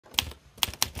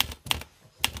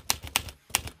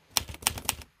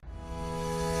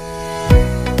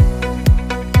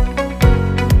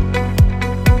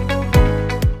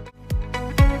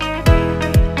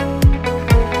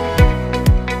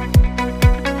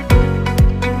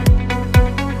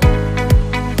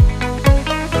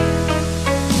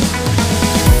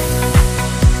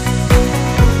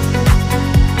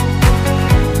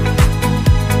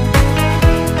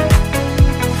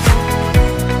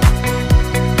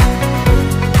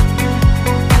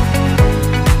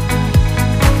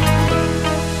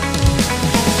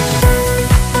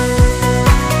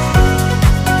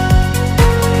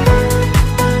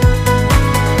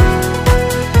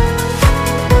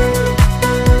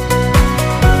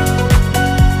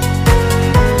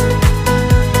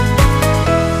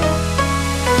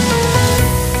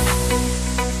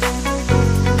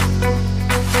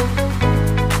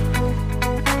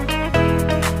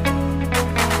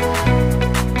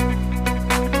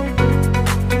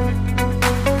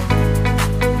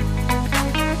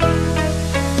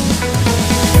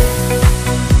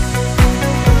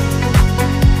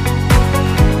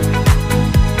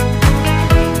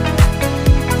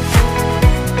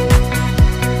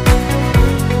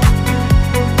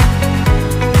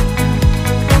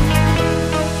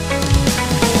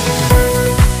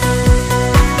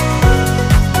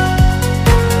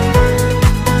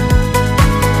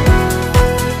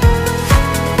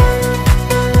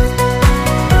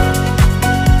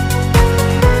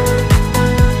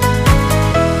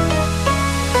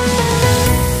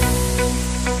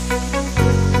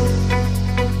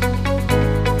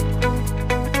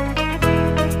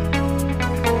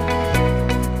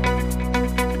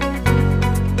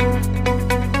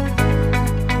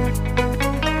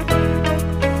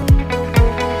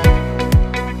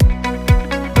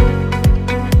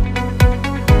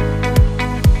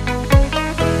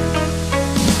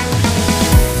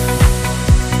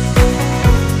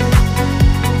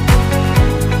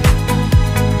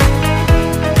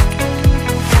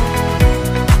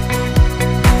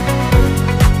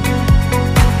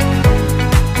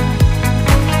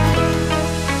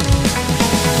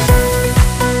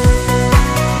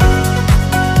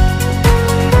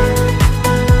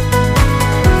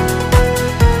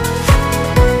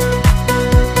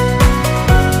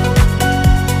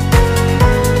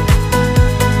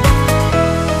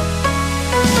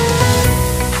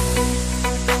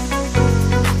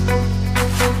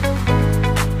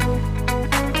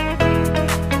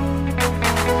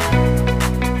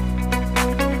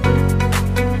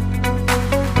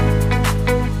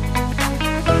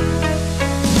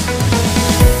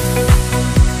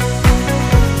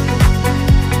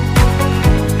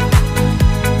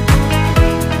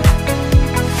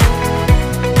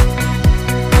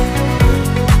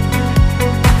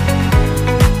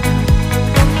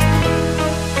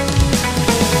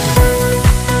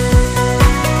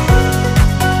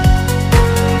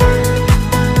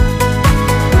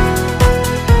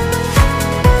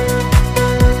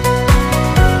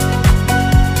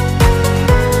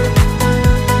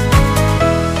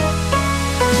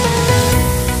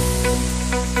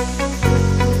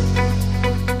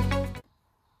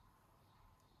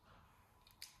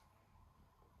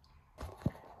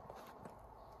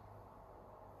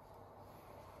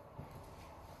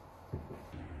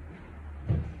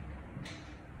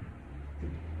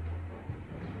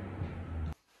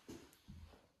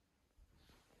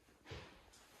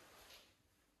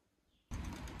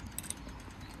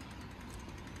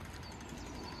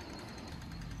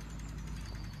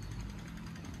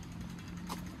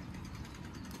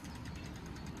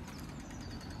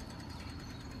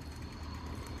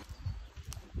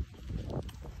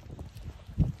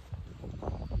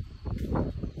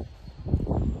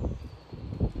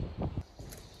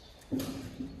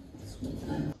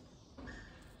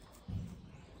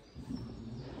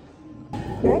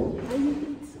Okay.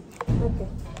 Okay.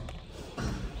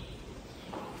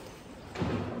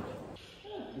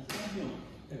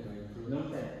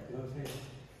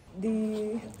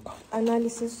 The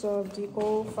analysis of the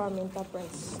whole farm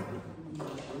enterprise.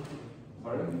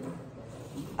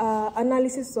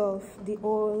 Analysis of the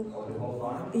whole. The whole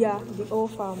farm? Yeah, the whole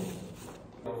farm.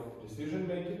 Decision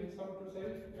making, so to say.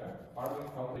 Yeah. Farming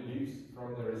company lives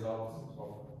from the results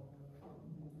of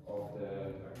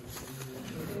the.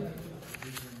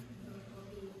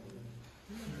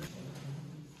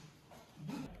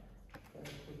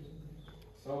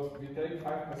 So we take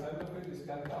 5% of it is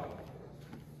 10,000.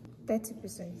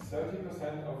 30%.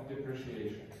 30% of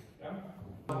depreciation. Yeah.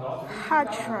 Not 50,000.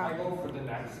 Hatra. I go for the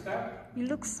next step. You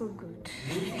look so good.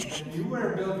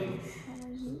 Newer buildings.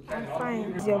 I'm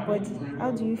fine. It's your body.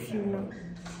 How do you feel now?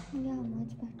 Yeah,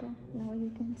 much better. Now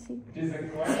you can see. It is a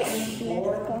question Let's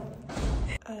for. go.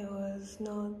 I was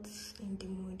not in the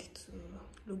mood to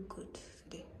look good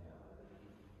today.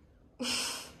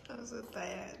 I'm so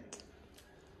tired.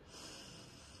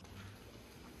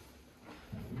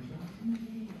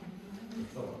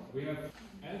 So we have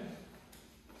and.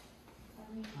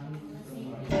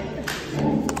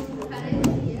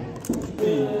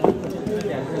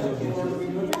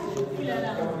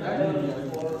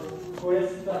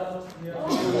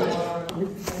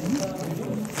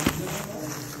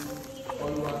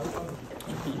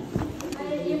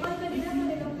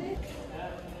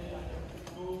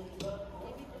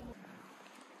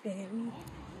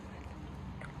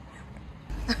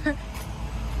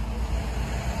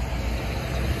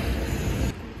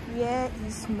 Here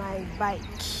is my bike.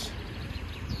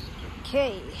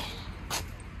 Okay.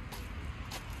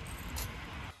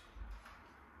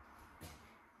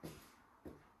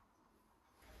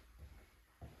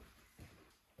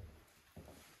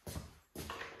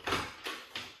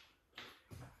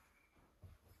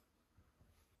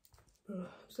 Oh,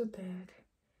 I'm so tired.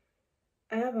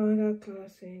 I have another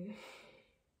class in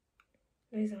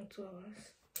less than 2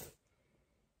 hours.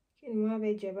 Can you have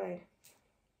a job?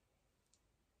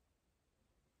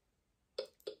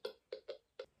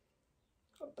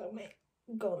 What am I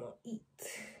gonna eat?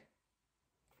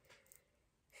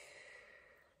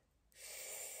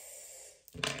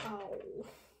 Ow.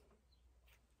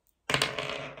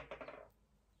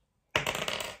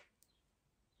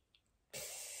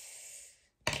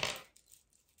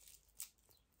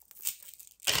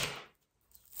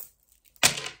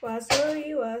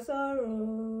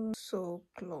 Wasoro. So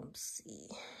clumsy.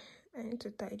 I need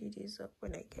to tidy this up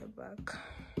when I get back.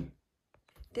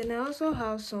 Then I also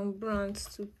have some brands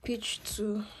to pitch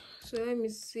to. So let me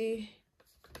see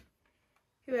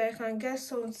if I can get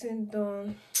something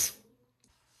done.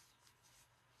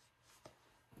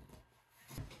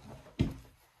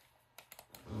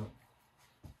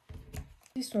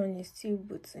 This one is still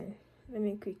booting. Let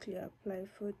me quickly apply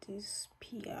for this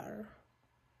PR.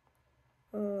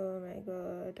 Oh my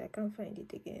god, I can't find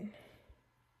it again.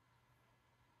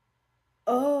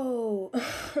 Oh,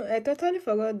 I totally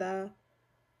forgot that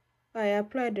I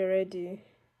applied already.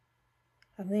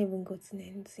 I've not even gotten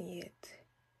anything yet.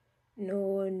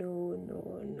 No.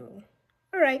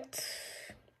 Alright.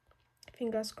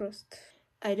 Fingers crossed.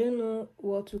 I don't know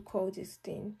what to call this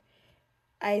thing.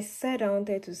 I said I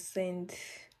wanted to send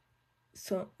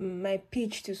my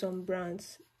pitch to some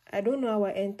brands. I don't know how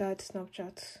I entered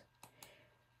Snapchat.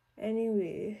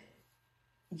 Anyway,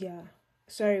 yeah.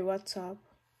 Sorry, WhatsApp.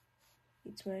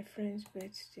 It's my friend's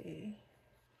birthday.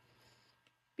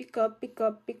 Pick up.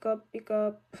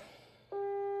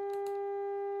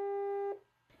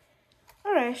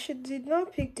 Alright, she did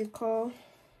not pick the call.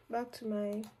 Back to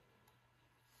my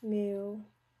mail.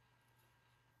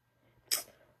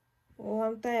 Oh,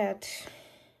 I'm tired.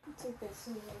 I don't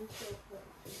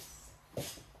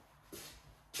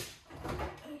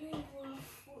even want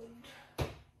food.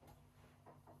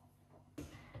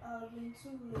 I've been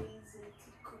too lazy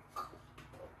to cook.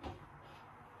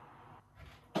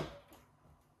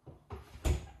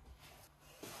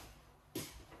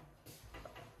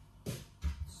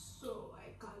 So I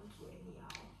can't do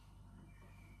anyhow.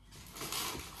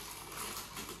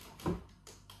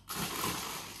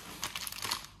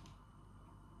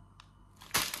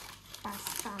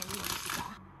 Pasta.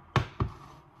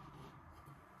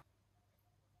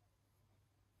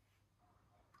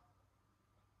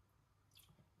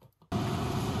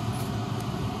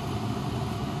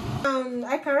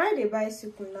 I can ride a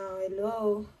bicycle now.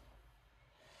 Hello.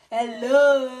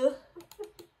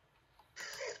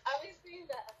 Have you seen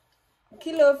that?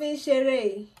 Kilo fish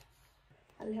shere.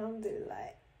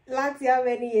 Alhamdulillah. Last how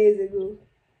many years ago?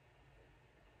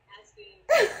 Has been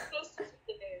close to 2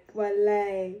 years.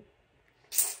 Wallahi.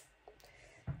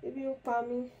 If you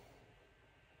palm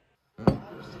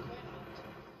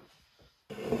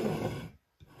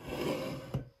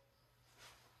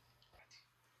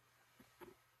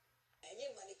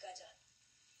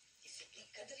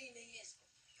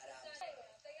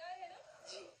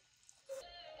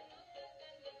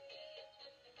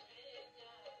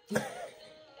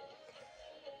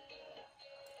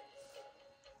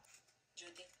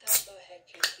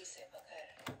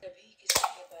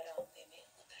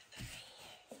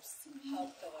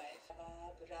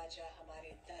राजा हमारे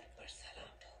दर पर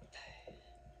सलाम ठोकता है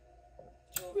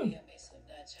जो भी हमें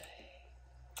सुनना चाहे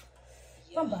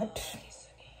not bad.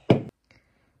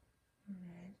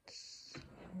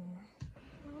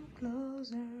 Come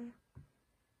closer.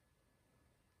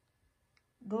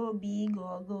 Go big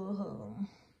or go home.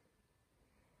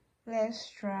 Let's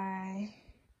try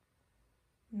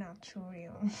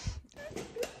Naturium.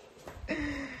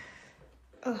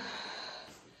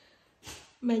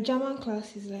 My German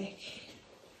class is like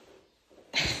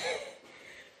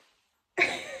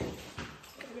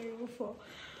for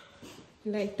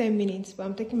like 10 minutes, but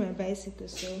I'm taking my bicycle,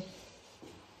 so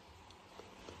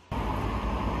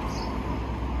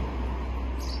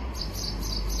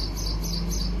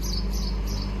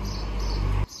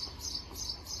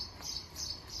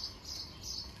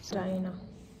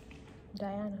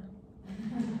Diana.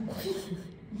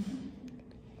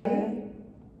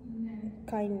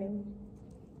 Kein name.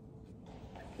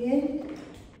 Kind?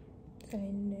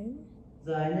 Sein name.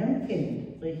 Seinem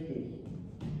Kind, richtig.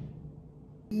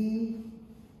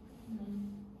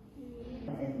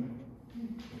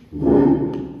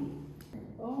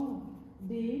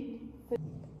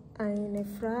 Eine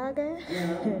Frage.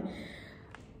 Ja.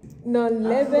 No,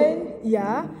 Leben.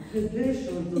 Ja. Typisch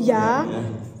und so. Ja.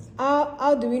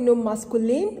 How do we know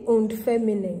masculine und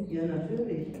feminine? Ja,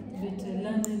 natürlich. bitte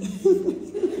lernen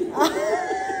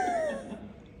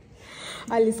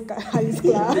Alles klar. Alles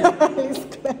klar.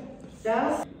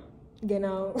 Das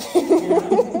Genau.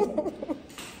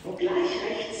 Gleich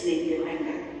rechts neben dem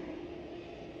Eingang.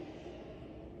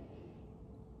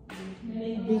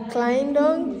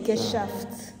 Bekleidung geschafft.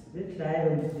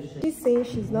 Bekleidungsgeschäft. She's saying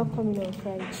she's not coming on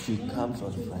Friday. She comes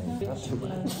on Friday.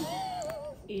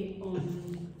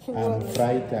 What?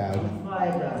 Freitag.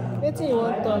 Freitag. What do you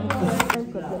want on? No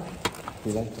problem.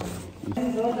 Vielleicht.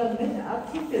 Ein solcher mit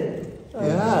Artikel.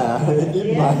 Ja,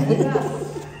 immer. Yes,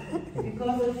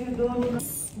 because if you don't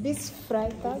Bis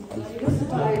Freitag. bis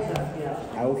Freitag,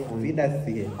 ja. Auf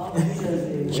Wiedersehen. Auf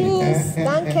Wiedersehen. Tschüss.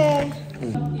 Danke.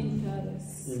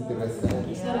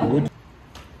 Interessant. Gut.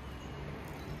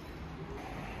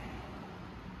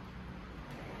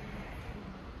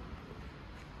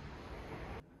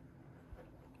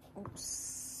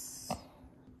 Oops.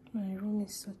 My room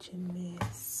is such a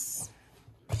mess.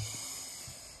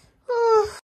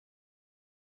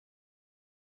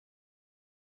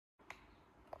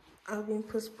 I've been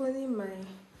postponing my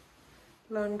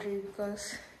laundry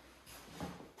because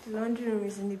the laundry room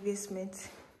is in the basement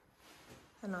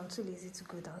and I'm too lazy to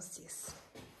go downstairs.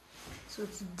 So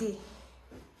today,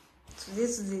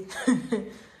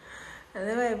 I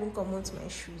never even come out my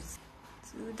shoes.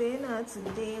 Today, not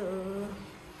today. Oh.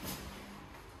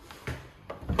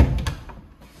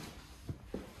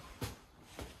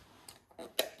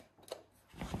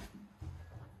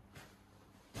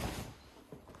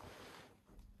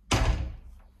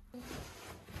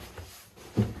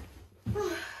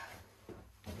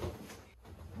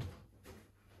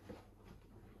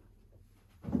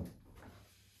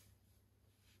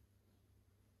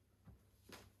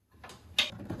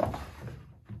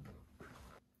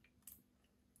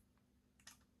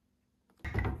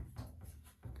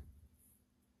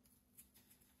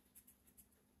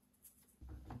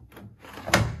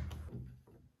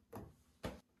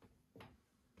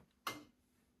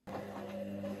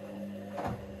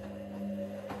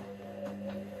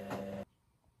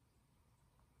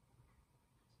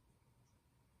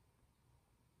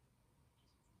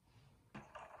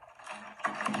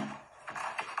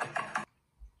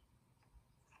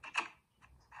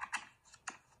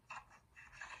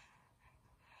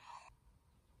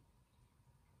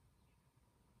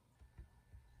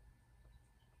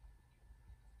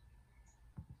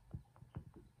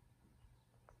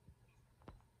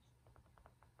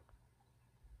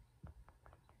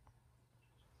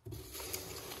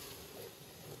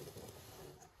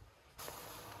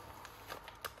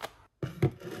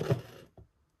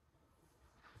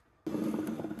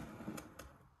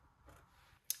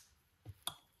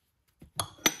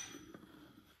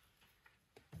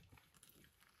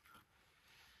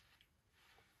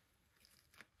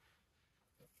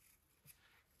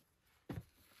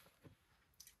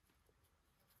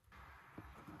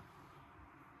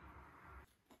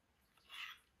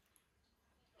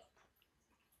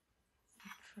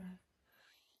 try.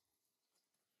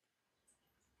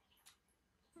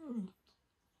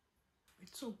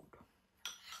 It's so good.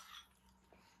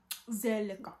 Sehr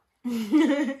lecker.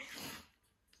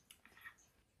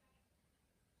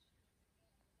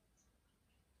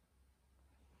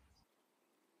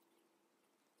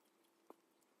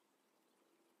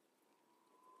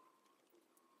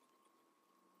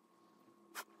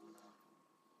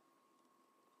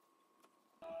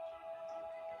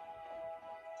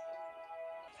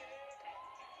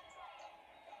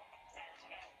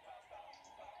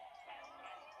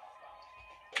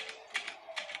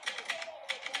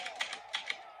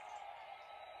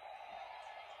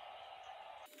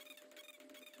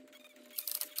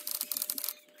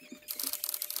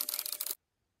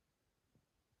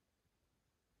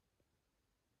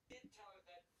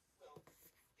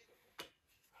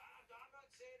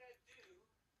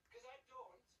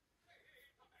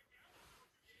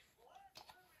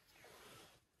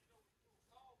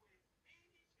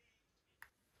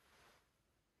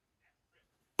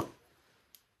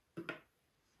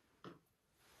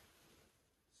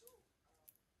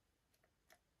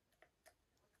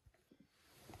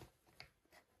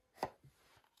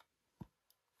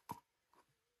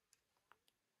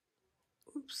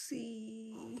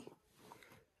 Oopsie.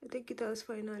 I think it has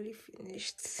finally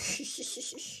finished.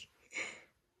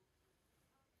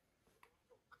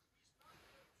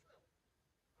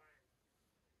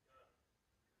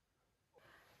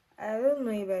 I don't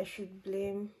know if I should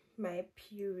blame my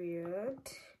period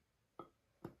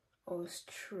or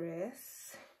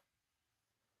stress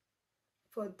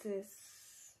for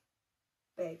this.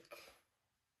 Like,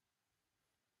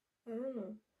 I don't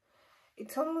know.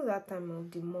 It's almost that time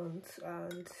of the month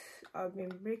and I've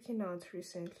been breaking out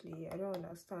recently. I don't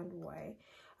understand why.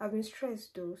 I've been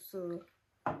stressed though, so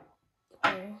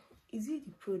is it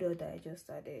the product that I just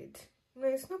added? No,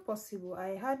 it's not possible.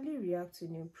 I hardly react to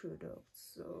new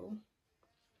products, so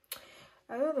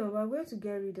I don't know, but I'm going to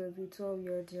get rid of it one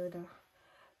way or the other.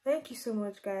 Thank you so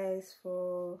much guys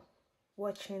for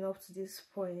watching up to this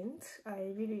point.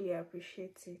 I really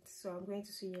appreciate it. So I'm going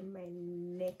to see you in my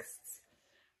next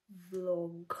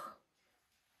vlog.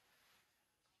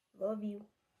 Love you.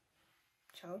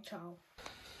 Ciao ciao.